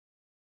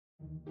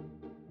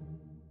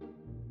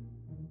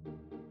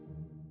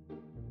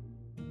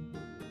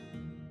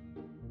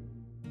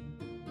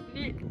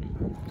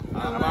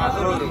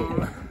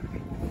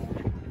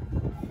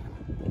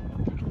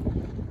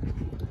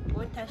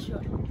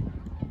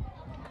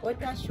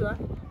Otashua,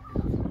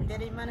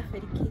 dari mana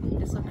Feriki,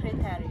 the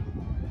secretary.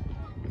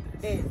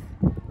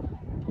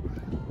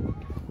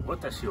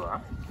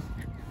 Otashua,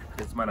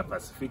 is mana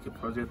Pacific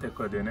project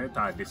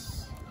coordinator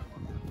this.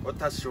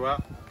 Otashua,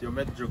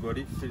 Diomet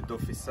Jogori, field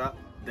officer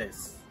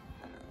this.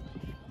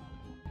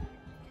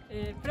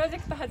 プロジェ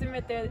クト始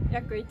めて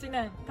約1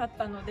年経っ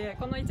たので、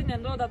この1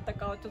年どうだった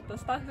かをちょっと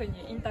スタッフ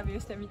にインタビュー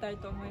してみたい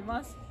と思い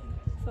ます。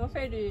So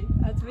Ferry,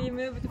 as we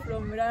moved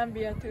from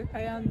Mulambia to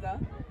Kayanza,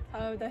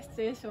 how the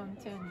situation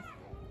changed?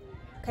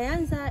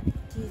 Kayanza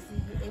is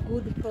a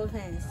good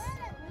province.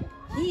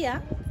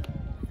 Here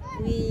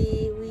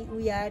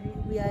we are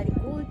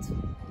good,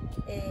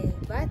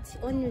 but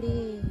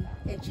only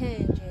a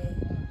change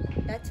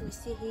that we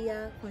see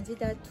here.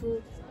 Consider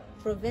to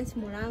province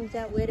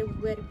Mulambia where we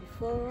were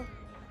before.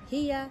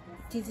 Here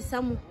it is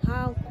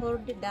somehow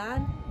called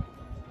down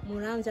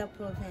Mulambia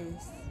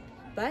province.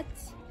 But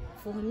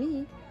for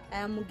me, I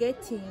am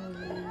getting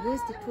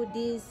used to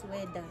this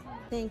weather.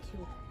 Thank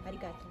you.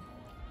 Arigato.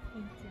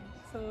 Thank you.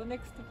 So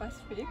next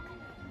Pacific,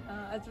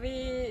 as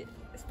we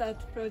start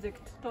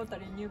project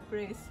totally new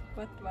place,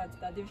 what was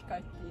the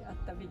difficulty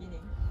at the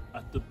beginning?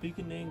 At the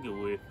beginning,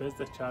 we faced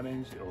the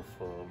challenge of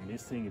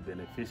missing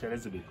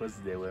beneficiaries because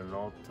they were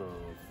not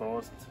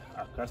first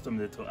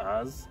accustomed to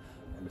us,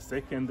 and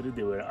secondly,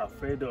 they were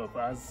afraid of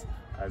us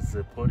as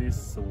the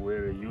police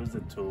were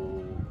used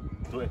to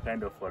do a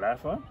kind of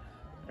raffle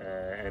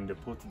and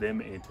put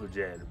them into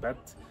jail.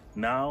 But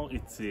now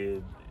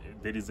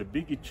there is a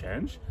big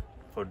change.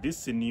 For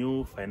this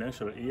new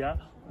financial year,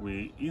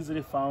 we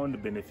easily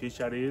found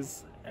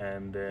beneficiaries,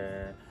 and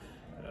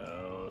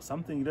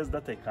something else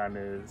that I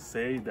can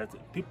say that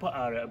people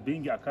are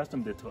being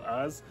accustomed to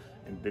us,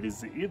 and there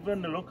is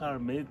even a local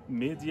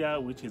media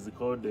which is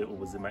called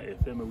Ubuzima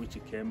FM, which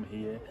came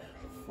here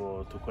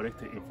to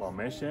collect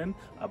information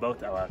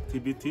about our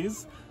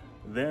activities.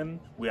 Then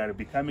we are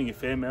becoming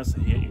famous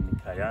here in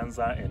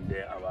Kayanza, and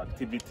our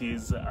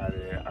activities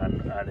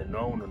are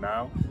known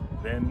now.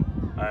 Then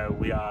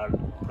we are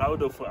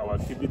proud of our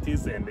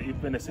activities, and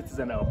even the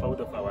citizens are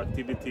proud of our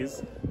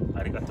activities.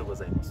 Arigatou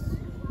gozaimasu.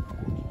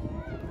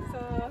 So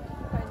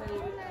finally,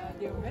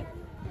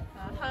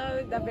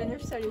 how the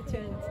beneficiary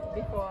changed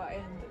before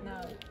and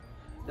now?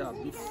 Yeah,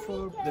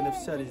 before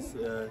beneficiaries,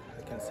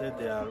 I can say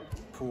they are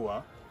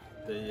poor.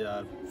 They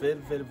are very,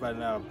 very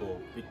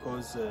vulnerable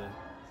because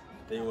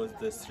there was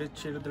the street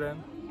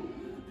children.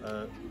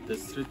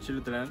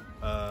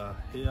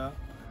 Here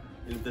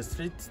in the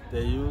street,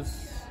 they used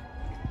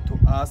to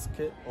ask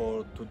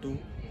or to do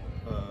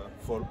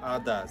for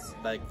others,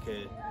 like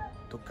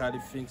to carry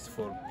things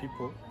for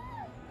people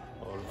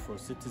or for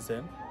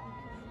citizens.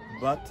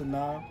 But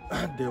now,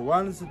 the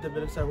ones, the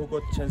beneficiaries who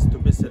got chance to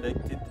be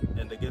selected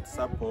and they get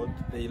support,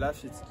 their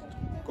life is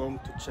going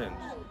to change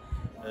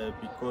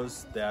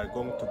because they are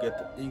going to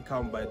get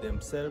income by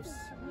themselves.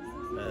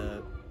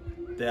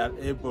 They are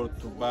able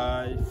to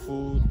buy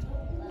food,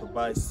 to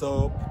buy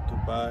soap, to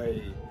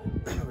buy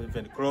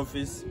even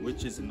clothes,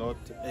 which is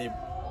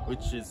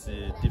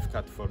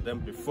difficult for them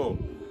before.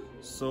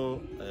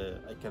 So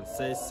I can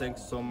say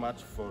thanks so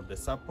much for the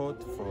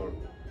support for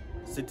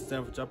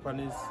citizens of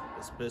Japanese,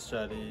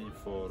 especially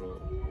for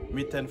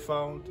Meet and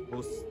Found,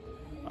 who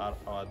are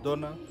our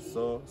donor.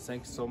 So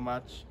thanks so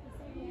much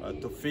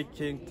to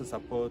Fiking to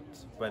support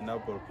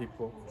vulnerable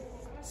people.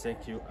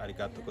 Thank you.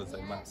 Arigatou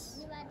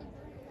gozaimasu.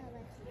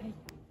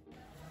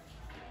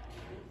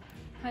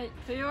 はい、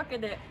というわけ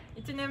で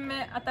1年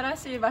目新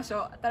しい場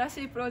所、新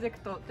しいプロジェク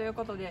トという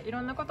ことでい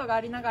ろんなことがあ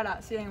りながら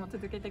支援を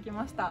続けてき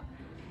ました。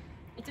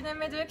1年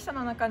目受益者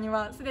の中に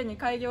はすでに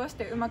開業し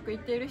てうまくいっ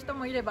ている人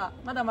もいれば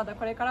まだまだ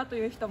これからと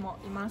いう人も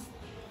います。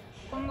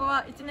今後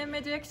は1年目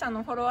受益者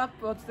のフォローアッ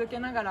プを続け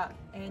ながら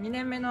2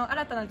年目の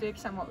新たな受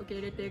益者も受け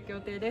入れていく予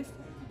定です。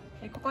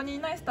ここにい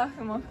ないスタッ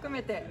フも含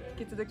めて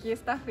引き続き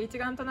スタッフ一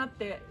丸となっ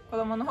て子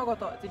どもの保護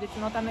と自立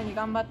のために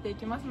頑張ってい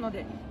きますの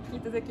で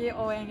引き続き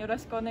応援よろ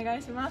しくお願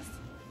いします。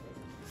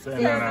さ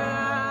よな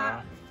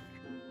ら。